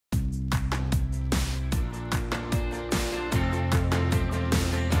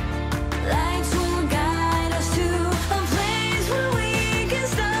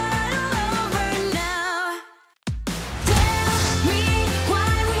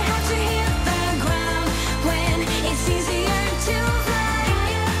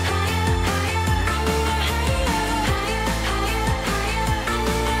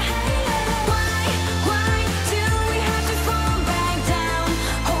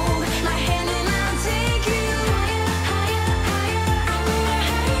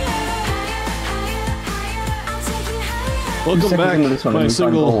Welcome back, my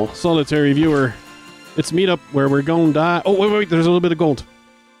single solitary viewer. It's meetup where we're going to die. Oh, wait, there's a little bit of gold.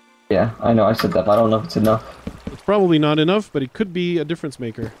 Yeah, I know I said that, but I don't know if it's enough. It's probably not enough, but it could be a difference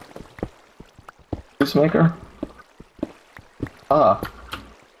maker. Difference maker? Ah.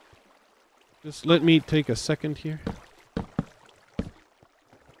 Just let me take a second here.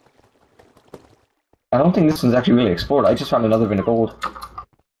 I don't think this one's actually really explored. I just found another vein of gold.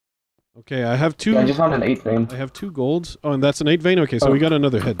 Okay, I have 2... Yeah, I just found an 8 vein. I have 2 golds. Oh, and that's an 8 vein? Okay, so we got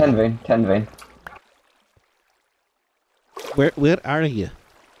another head. 10 vein, 10 vein. Where are you?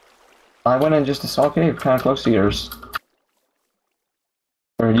 I went in just a small cave, kind of close to yours.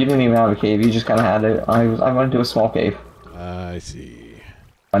 Or you didn't even have a cave, you just kind of had it. I went into a small cave. I see.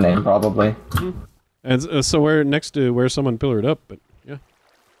 My name, probably. And so we're next to where someone pillared up, but yeah.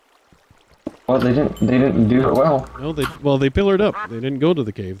 Well, they didn't do it well. No, they pillared up. They didn't go to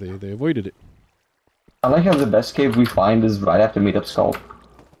the cave. They avoided it. I like how the best cave we find is right after meetup's called.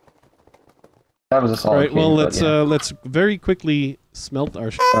 That was a solid Right, cave, well, yeah. let's very quickly smelt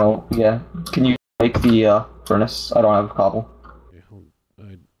our Oh, yeah. Can you make the furnace? I don't have a cobble. Okay, hold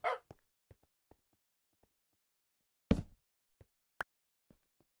on.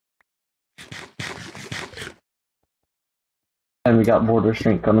 And we got border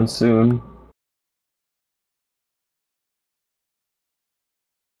shrink coming soon.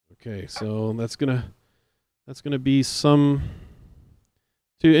 Okay, so that's gonna be some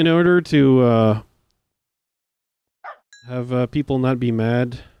in order to have people not be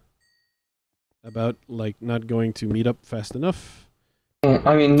mad about like not going to meet up fast enough.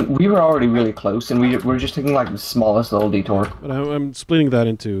 I mean, we were already really close, and we're just taking like the smallest little detour. But I'm splitting that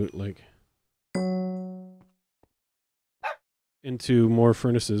into like more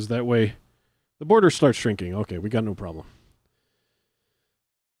furnaces. That way, the border starts shrinking. Okay, we got no problem.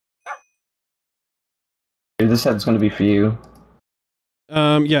 This head's gonna be for you.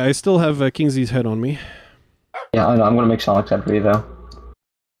 Yeah, I still have Kingsley's head on me. Yeah, I know. I'm gonna make Sonic's head for you though.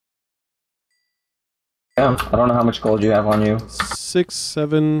 Yeah, I don't know how much gold you have on you. 6,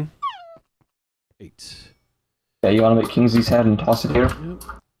 7, 8. Yeah, you want to make Kingsley's head and toss it here?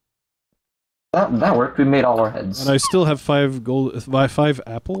 Yep. That worked. We made all our heads. And I still have 5 gold, 5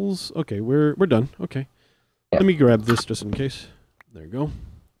 apples. Okay, we're done. Okay, yeah. Let me grab this just in case. There you go.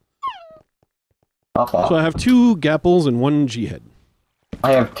 Pop off. So I have 2 gapples and 1 G head.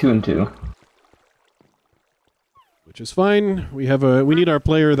 I have 2 and 2. Which is fine. We need our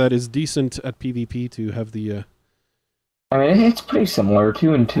player that is decent at PvP to have the. I mean, it's pretty similar.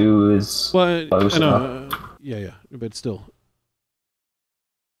 2 and 2 is close enough. Yeah, but still.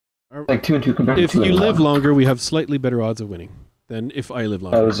 Like 2 and 2 compared to 2 and 1. If you live longer, we have slightly better odds of winning than if I live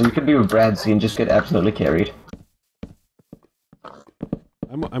longer. Oh, so you could be with Bradsy and just get absolutely carried.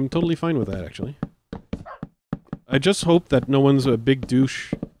 I'm totally fine with that, actually. I just hope that no one's a big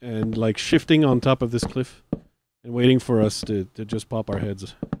douche and like shifting on top of this cliff and waiting for us to just pop our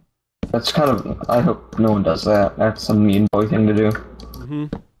heads. That's kind of... I hope no one does that. That's some mean boy thing to do. Mm-hmm.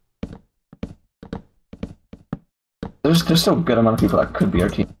 There's still a good amount of people that could be our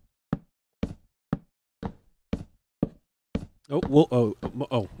team. Oh,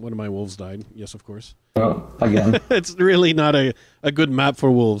 well, one of my wolves died. Yes, of course. Oh, again. It's really not a good map for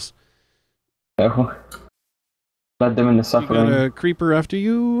wolves. No. Led them into suffering. You got a creeper after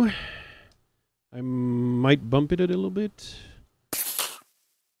you. I might bump it a little bit.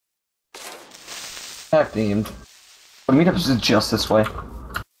 Back themed. The meetups is just this way.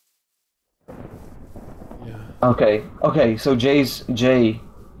 Yeah. Okay, so Jay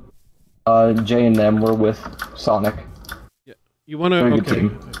and them were with Sonic. Yeah. You wanna... Very okay. good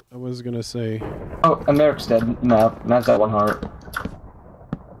team. I was gonna say... Oh, and Merrick's dead. Mav's at 1 heart.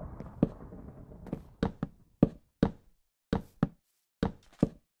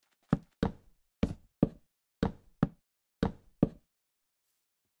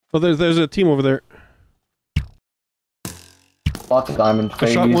 Oh, there's a team over there. Lots of diamond I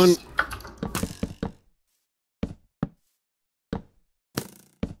shot one.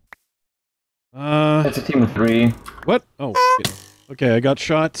 It's a team of 3. What? Oh, shit. Okay, I got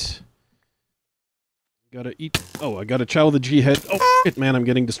shot. Gotta eat. Oh, I gotta chow the G head. Oh, shit, man, I'm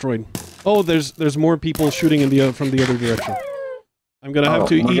getting destroyed. Oh, there's more people shooting from the other direction. I'm gonna have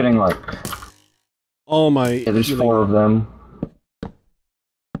to eat. We're getting like... all my... Yeah, there's 4 of them.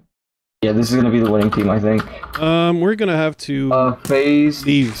 Yeah, this is gonna be the winning team, I think. We're gonna have to... FaZe,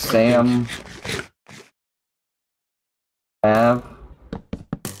 leave. Sam... Av...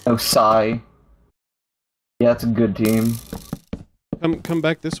 Oh, Psy. Yeah, it's a good team. Come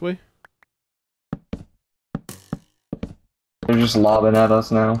back this way. They're just lobbing at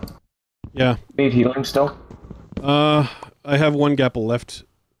us now. Yeah. Need healing still? I have one gapple left.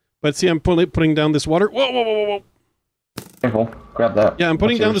 But see, I'm putting down this water. Whoa, whoa, whoa, whoa, whoa. Careful. Grab that. Yeah, I'm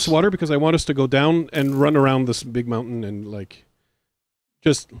putting That's down yours. this water because I want us to go down and run around this big mountain and, like,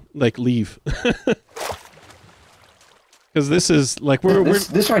 just, like, leave. Because this is, like,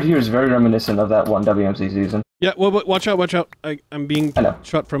 This right here is very reminiscent of that one WMC season. Yeah, well, but watch out, watch out. I'm being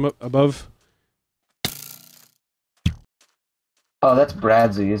shot from above. Oh, that's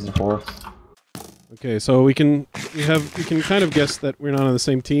Bradzy is the fourth. Okay, so we can kind of guess that we're not on the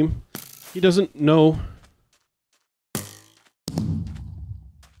same team. He doesn't know.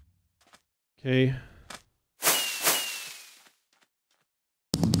 Okay.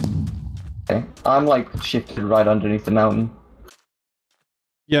 Okay. I'm like shifted right underneath the mountain.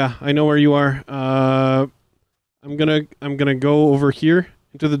 Yeah, I know where you are. I'm gonna go over here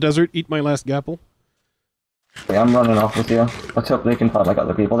into the desert, eat my last gapple. Okay, I'm running off with you. Let's hope they can find like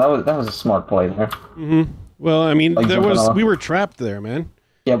other people. That was a smart play there. Mm-hmm. Well, I mean, Like, we were trapped there, man.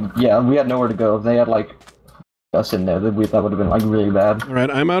 Yeah, we had nowhere to go. If they had like us in there, that would have been like really bad. All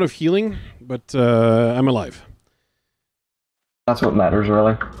right, I'm out of healing, but I'm alive. That's what matters,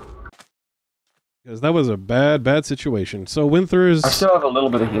 really. Because that was a bad situation. So Winther is... I still have a little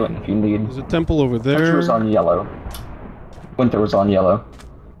bit of healing if you need. There's a temple over there. Winter was on yellow. Winter was on yellow.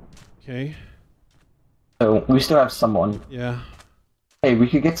 Okay. So we still have someone. Yeah. Hey, we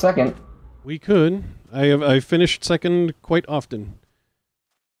could get second. We could. I finished second quite often.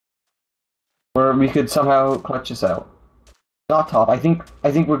 Or we could somehow clutch this out. Not top. I think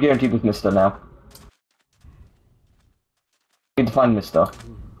we're guaranteed with Mista now. We need to find Mista.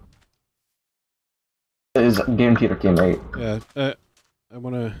 It is guaranteed our teammate. Yeah. I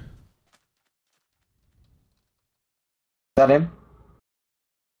wanna... Is that him?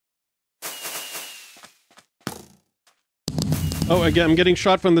 Oh, again, I'm getting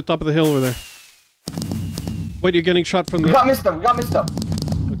shot from the top of the hill over there. Wait, you're getting shot from the... We got Mista! We got Mista!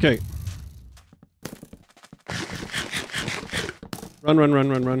 Okay. Run.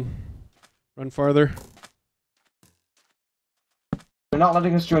 Run farther. They're not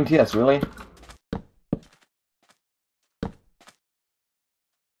letting us join TS, really?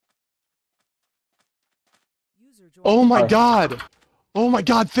 Oh my god! Oh my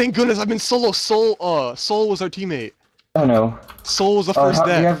god, thank goodness I've been solo. Soul was our teammate. Oh no. Soul was the first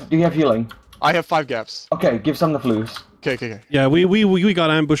death. Do you have healing? I have 5 gaps. Okay, give some the flus. Okay. Yeah, we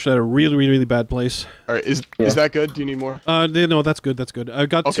got ambushed at a really bad place. Alright, is that good? Do you need more? No, that's good, I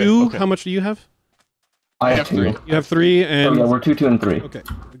got Okay, 2. okay. How much do you have? I have 2. You have 3, and... Oh yeah, we're 2, 2, and 3. Okay,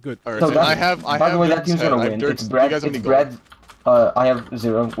 good. Alright, So so that- I have By the way, that team's gonna win. It's Brad. It's Brad. I have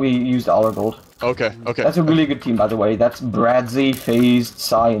 0. We used all our gold. Okay. That's a really good team, by the way. That's Bradzy, Phased,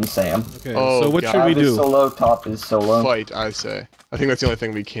 Psy, and Sam. Okay, Oh, so what God. should we Is do? solo, top is solo. Fight, I say. I think that's the only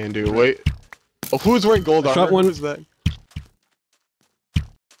thing we can do. Wait. Oh, who's wearing gold armor? shot one. Who's that?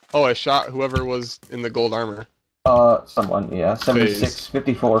 Oh, I shot whoever was in the gold armor. Someone, yeah. 76,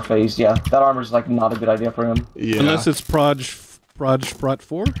 54 Phased, yeah. That armor's like not a good idea for him. Yeah. Unless it's Prot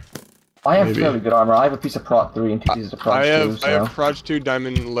 4? I have Maybe. fairly good armor. I have a piece of Prot 3 and 2 pieces of Prot 2, so... I have Proj 2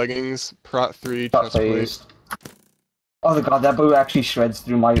 diamond leggings, Prot 3 Prot chest plate. Phased. Oh god, that bow actually shreds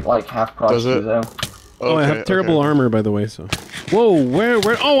through my, like, half Prot Does 2, it? though. Oh, I have terrible armor, by the way, so... Whoa, where...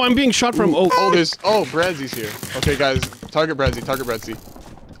 Oh, I'm being shot from... Oh, Bradsy's here. Okay, guys, target Bradsy.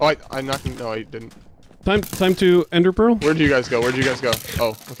 Oh, I knocked him... No, I didn't. Time to Ender Pearl? Where'd you guys go?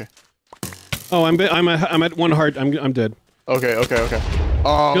 Oh, okay. Oh, I'm at 1 heart. I'm dead. Okay.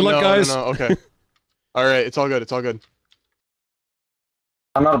 Oh, Good luck, guys. No, okay. Alright, it's all good.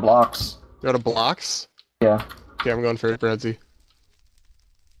 I'm out of blocks. You're out of blocks? Yeah. Okay, I'm going for it, Bradsy.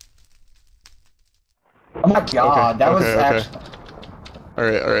 Oh my god, that was okay. actually...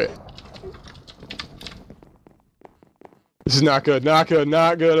 Alright. This is not good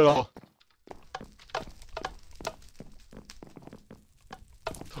at all.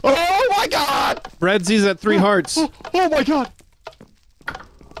 Oh my god! Bradsy's at 3 hearts. Oh my god!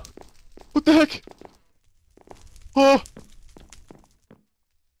 What the heck? Oh!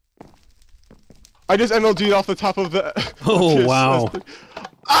 I just MLG'd off the top of the... Oh, wow.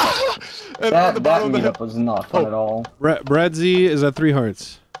 Ah! And on the That bottom of the meetup was not fun at all. Bradsy is at 3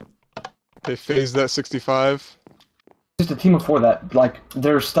 hearts. They phased that 65. Just a team before that, like,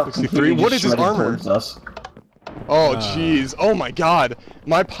 their stuff 63? completely What just is his shredded armor? towards us. Oh jeez. Oh my god.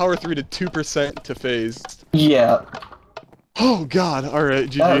 My power 3 to 2% to phased. Yeah, Oh god. Alright,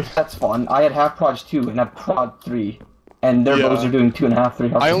 GG. that's fun. I had half Proj 2 and had Prod 3, and their bows are doing 2.5, 3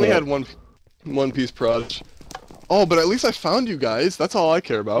 hearts. I only a had hit. one piece proj. Oh, but at least I found you guys. That's all I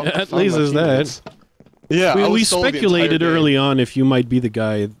care about. Yeah, I at found least my is that. teammates. Yeah, I We was solo the entire speculated game. early on if you might be the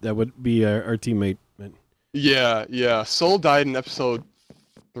guy that would be our teammate. Yeah. Soul died in episode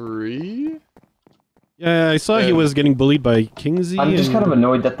 3. Yeah, I saw he was getting bullied by Kingsy. I'm just kind of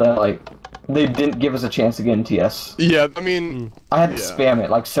annoyed that they didn't give us a chance to get in TS. Yeah, I mean, I had to spam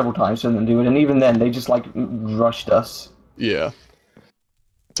it like several times for them to do it, and even then they just like rushed us. Yeah.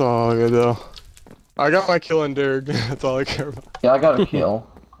 It's all good though. I got my kill in Dirg. That's all I care about. Yeah, I got a kill.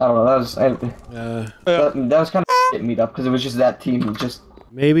 I don't know. That was kind of getting me up because it was just that team who just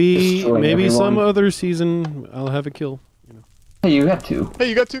maybe everyone. some other season I'll have a kill. You know. Hey, you had 2. Hey,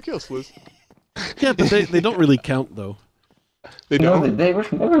 you got 2 kills, Liz. Yeah, but they don't really count though. They No, don't. they were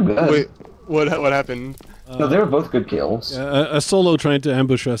good. Wait, what happened? No, they were both good kills. A solo trying to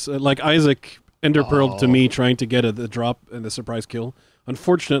ambush us, like Isaac Ender Pearled to me trying to get the drop and the surprise kill.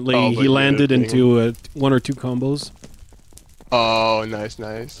 Unfortunately, he landed into 1 or 2 combos. Oh, nice.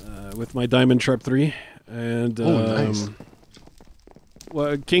 With my Diamond Sharp 3. And, nice.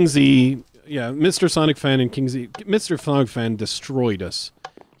 Well, Kingsy, yeah, Mr. Sonic Fan and Kingsy, Mr. Sonic Fan destroyed us.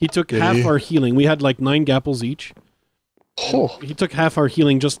 He took half our healing. We had like 9 gapples each. Oh. He took half our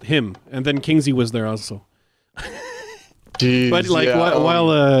healing, just him. And then Kingsy was there also. Jeez, but like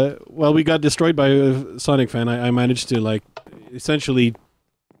while we got destroyed by Sonic Fan, I managed to like essentially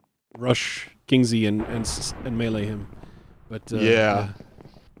rush Kingsy and melee him. But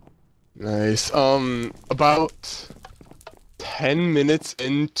nice. About 10 minutes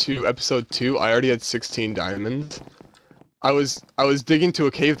into episode 2, I already had 16 diamonds. I was digging to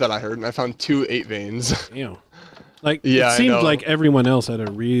a cave that I heard, and I found 2 8 veins. Damn. Like it seemed like everyone else had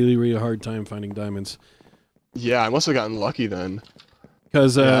a really hard time finding diamonds. Yeah, I must have gotten lucky then.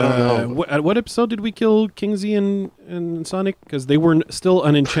 Because I don't know. At what episode did we kill Kingsy and Sonic? Because they were still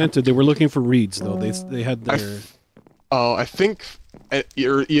unenchanted. They were looking for reeds though. They had their. I think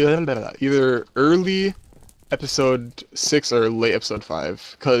either early episode 6 or late episode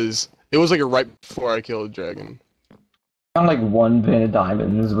 5, because it was like right before I killed Dragon. I found like 1 vein of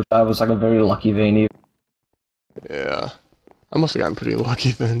diamonds, which I was like a very lucky vein. Yeah, I must have gotten pretty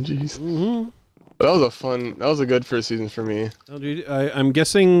lucky then. Jeez. Mm-hmm. That was a good first season for me. Oh, dude, I'm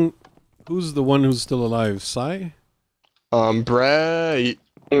guessing who's the one who's still alive? Sai? Brad.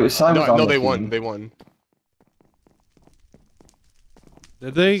 No, they won. They won.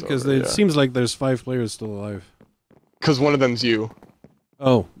 Did they? Because it seems like there's 5 players still alive. Because one of them's you.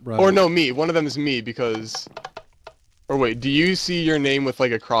 Oh, right. Or no, me. One of them is me because. Or wait, do you see your name with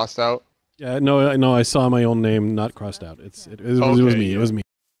like a crossed out? Yeah, no, I saw my own name not crossed out. It was me. Yeah. It was me.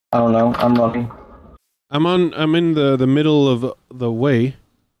 I don't know. I'm running. I'm in the middle of the way.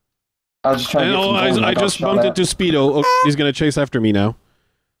 I was just trying to get some gold, I just bumped into Speedo. Oh, he's gonna chase after me now.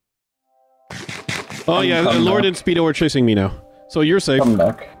 Oh yeah, Lord and Speedo are chasing me now. So you're safe. Come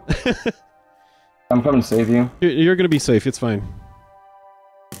back. I'm coming to save you. You're gonna be safe. It's fine.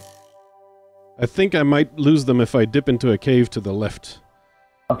 I think I might lose them if I dip into a cave to the left.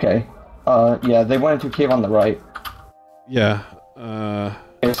 Okay. Yeah, they went into a cave on the right. Yeah.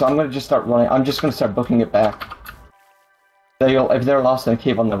 Okay, so I'm gonna just start running. I'm just gonna start booking it back. If they're lost in a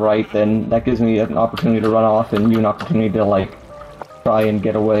cave on the right, then that gives me an opportunity to run off and you an opportunity to like try and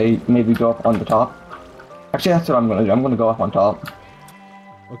get away. Maybe go up on the top. Actually, that's what I'm gonna do. I'm gonna go up on top.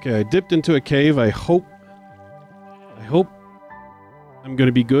 Okay, I dipped into a cave. I hope I'm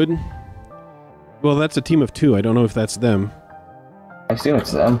gonna be good. Well, that's a team of 2. I don't know if that's them. I assume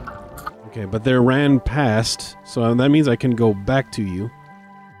it's them. Okay, but they ran past, so that means I can go back to you.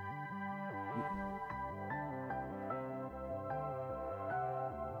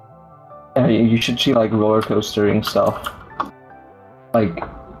 Yeah, you should see like roller coastering stuff. Like,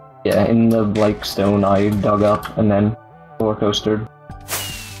 yeah, in the like stone I dug up and then roller coastered.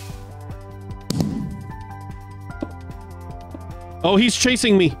 Oh, he's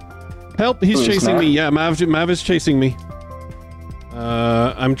chasing me! Help! He's chasing me. Yeah, Mav is chasing me.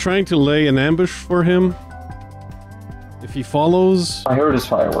 I'm trying to lay an ambush for him. If he follows... I heard his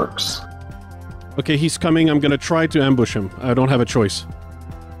fireworks. Okay, he's coming. I'm gonna try to ambush him. I don't have a choice.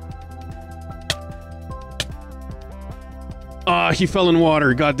 Ah, he fell in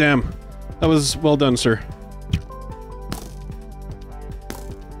water. Goddamn. That was well done, sir.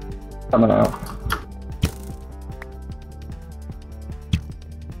 Coming out.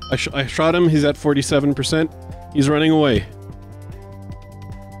 I shot him. He's at 47%. He's running away.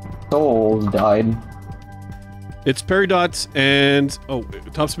 Souls died. It's Peridots and... Oh,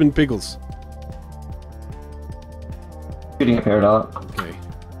 Topspin Pickles. Shooting a Peridot.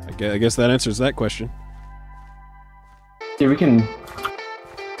 Okay. I guess that answers that question. Yeah, we can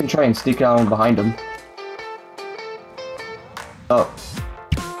try and sneak out behind him. Oh.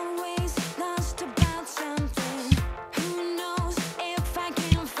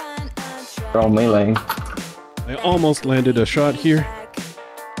 They're all meleeing. I almost landed a shot here.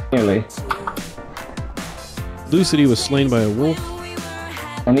 Nearly. Lucity was slain by a wolf.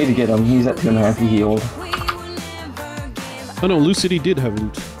 I need to get him. He's at 2.5. He healed. Oh no, Lucity did have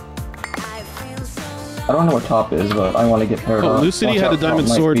loot. I don't know what top is, but I want to get paired up. Oh, Lucity Watch had a out, top diamond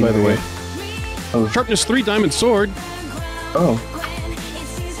might sword, be by the there. way. Oh. Sharpness 3 diamond sword. Oh.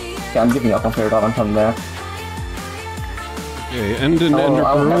 Yeah, I'm giving up on paired up. I'm coming back. Okay, and an Oh, ender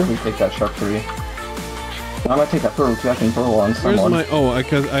I'll pearl. definitely take that shark 3. I might take that pearl too. I can pearl on Where's someone. my... Oh, I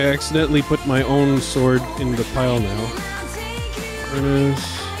accidentally put my own sword in the pile now.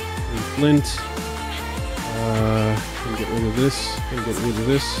 Furnace. And flint. Can get rid of this. Can get rid of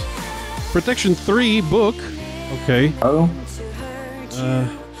this. Protection 3 book. Okay. Oh,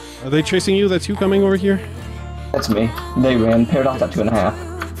 Are they chasing you? That's you coming over here? that's me. They ran. Paired off at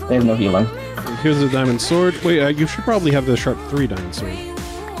 2.5. They have no healing. Here's the diamond sword. Wait, you should probably have the sharp 3 diamond sword.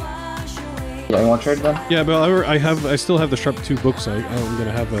 Yeah, you want to trade them? Yeah, but I still have the sharp 2 books. I'm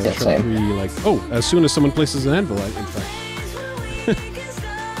gonna have a Yeah, sharp same. 3 like... Oh, as soon as someone places an anvil, in fact.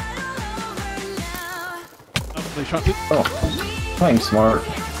 Oh, they shot me. Oh, playing smart.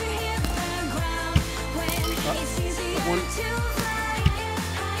 One.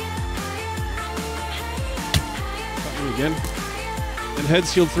 Shot me again. And head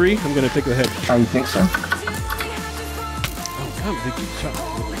shield 3. I'm gonna take the head. I think so. Oh, God, they keep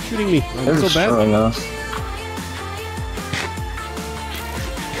shooting me. They're so bad. destroying us.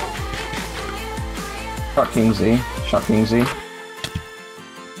 Shot King Z. Shot King Z.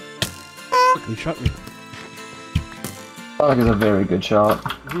 They shot me. Sonic is a very good shot.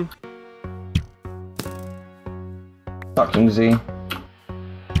 Shot King Z.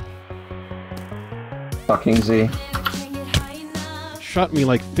 Shot King Z. Shot me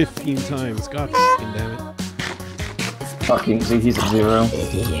like 15 times. God fucking damn it. Shot King Z. He's at 0.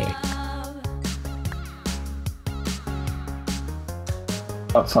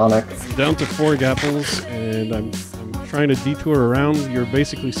 Shot Sonic. I'm down to 4 gapples, and I'm trying to detour around. You're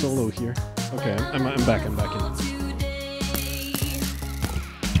basically solo here. Okay, I'm back. I'm back in.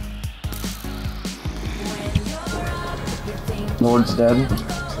 Lord's dead.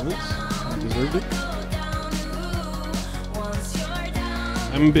 Excellent. Deserved it.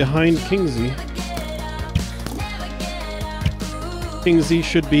 I'm behind King Z. King Z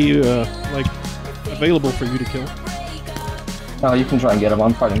should be like available for you to kill. Oh, you can try and get him.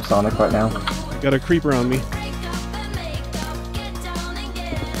 I'm fighting Sonic right now. Got a creeper on me.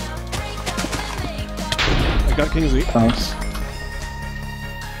 I got King Z. Thanks.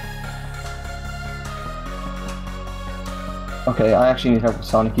 Okay, I actually need help with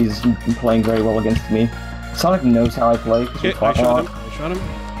Sonic. He's been playing very well against me. Sonic knows how I play. 'Cause we Okay, I fought a shot lot. him. I shot him.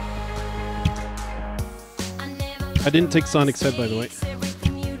 I didn't take Sonic's head, by the way.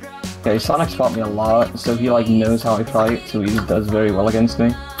 Okay, Sonic's fought me a lot, so he like knows how I fight, so he does very well against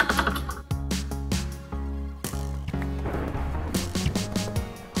me.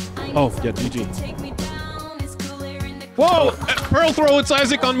 Oh, yeah, GG. Whoa! Pearl throw, it's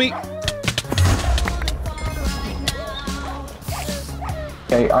Isaac on me!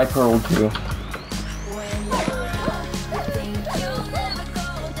 Okay, I pearled too.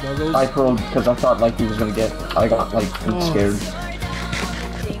 Goggles. I pearled because I thought like he was gonna get. I got like scared.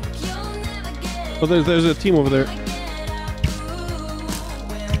 Oh, there's a team over there.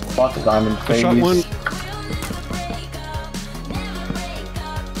 Lots of diamond I phase. shot one.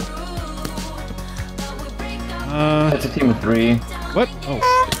 It's a team of 3. What? Oh.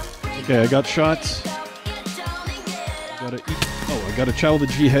 Okay, I got shot. Gotta eat. Oh, I gotta chow the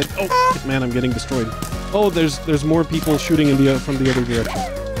G head. Oh, shit, man, I'm getting destroyed. Oh, there's more people shooting in the from the other direction.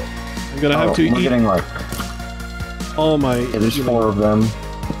 I'm gonna have to we're eat getting like. all my. Yeah, there's 4 of them.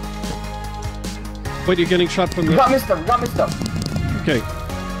 Wait, you're getting shot from We the. got missed up. We got missed up. Okay.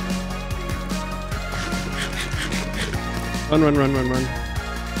 Run. Run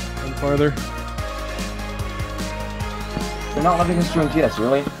farther. They're not letting us join TS,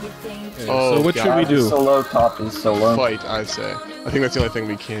 really? Okay, Oh, so what should we God. do? Solo, top is solo. Fight, I say. I think that's the only thing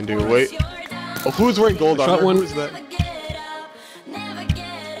we can do. Wait. Oh, who's wearing gold I shot armor? one. Who's that?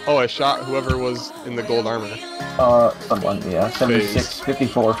 Oh, I shot whoever was in the gold armor. Someone, yeah. 76,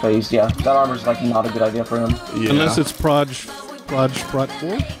 54 phase, yeah. That armor's like not a good idea for him. Yeah. Unless it's Prot 4?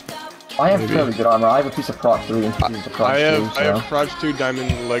 I have Maybe. fairly good armor. I have a piece of Prot 3 and 2 pieces of Prot 2, I have so. Proj 2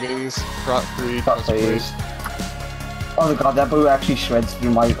 diamond leggings, Prot 3 Prot plus phase. waist. Oh god, that bow actually shreds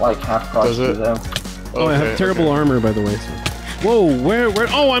through my like half Prot Does 2 it? though. Oh, I have terrible armor, by the way. So. Whoa, where?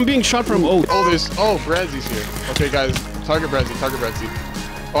 Oh, I'm being shot from. Oh, Bradsy's here. Okay, guys, target Bradsy.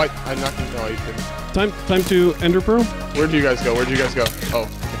 Oh, I knocked him. No, I didn't. time to Ender Pearl. Where'd you guys go? Oh.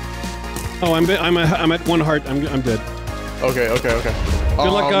 Oh, I'm at 1 heart. I'm dead. Okay.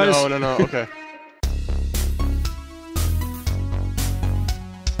 Good luck, guys. No. Okay.